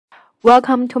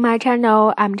Welcome to my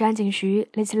channel. I'm Zhang Jingxu.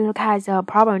 Let's look at the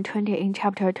problem 20 in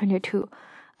chapter 22.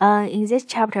 In this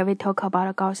chapter, we talk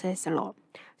about Gauss's law.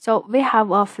 So we have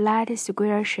a flat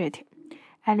square sheet,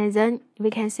 and then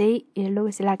we can see it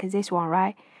looks like this one,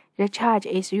 right? The charge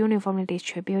is uniformly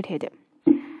distributed.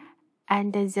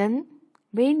 And then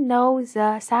we know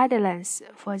the side length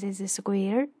for this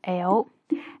square, L,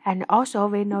 and also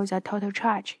we know the total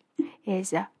charge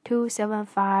is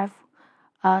 275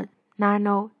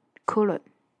 nanocoulomb.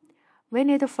 We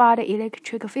need to find the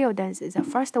electric field density. The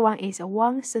first one is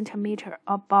 1 centimeter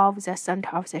above the center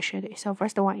of the sheet. So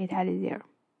first one is at 0.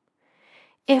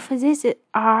 If this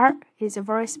R is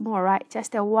very small, right,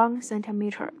 just 1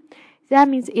 centimeter, that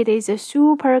means it is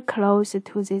super close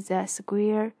to this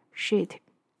square sheet.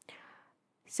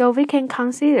 So we can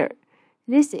consider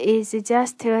this is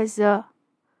just the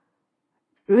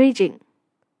region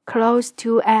close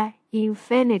to an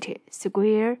infinite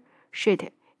square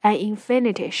sheet, an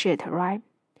infinity sheet, right?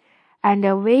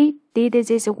 And we did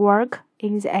this work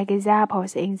in the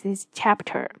examples in this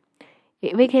chapter.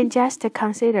 We can just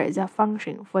consider the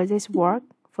function for this work,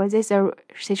 for this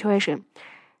situation,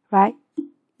 right?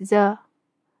 The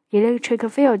electric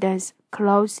field density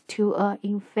close to an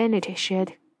infinity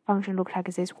sheet function looks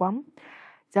like this one.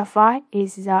 The phi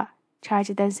is the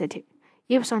charge density.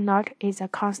 Epsilon naught is a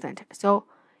constant. So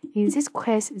in this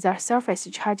case, the surface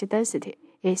charge density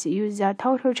is use the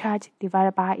total charge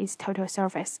divided by its total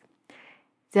surface.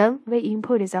 Then we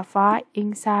input the phi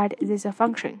inside this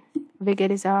function. We get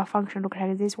the function look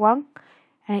like this one,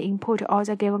 and input all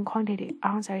the given quantity.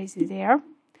 Answer is there.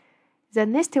 The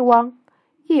next one,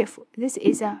 if this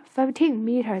is 15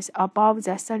 meters above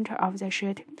the center of the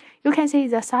sheet, you can see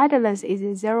the side length is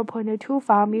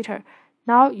 0.25 meter.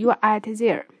 Now you are at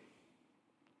 0.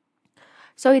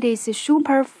 So it is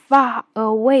super far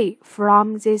away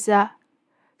from this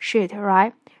sheet,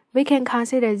 right? We can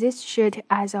consider this sheet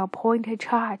as a point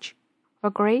charge.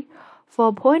 Agree?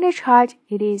 For point charge,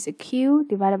 it is Q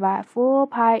divided by 4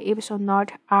 pi epsilon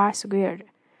naught R squared.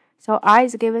 So R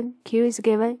is given, Q is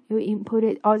given, you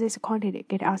input all this quantity,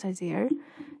 get answer there.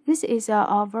 This is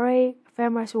a very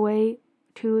famous way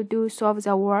to solve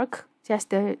the work.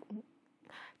 Just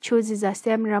choose the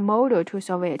similar model to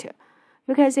solve it.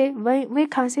 You can see when we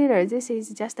consider this is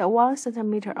just 1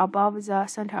 centimeter above the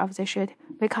center of the sheet,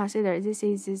 we consider this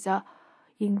is the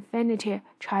infinity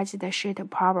charged sheet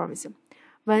problems.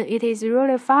 When it is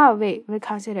really far away, we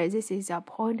consider this is a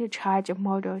point charge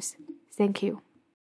models. Thank you.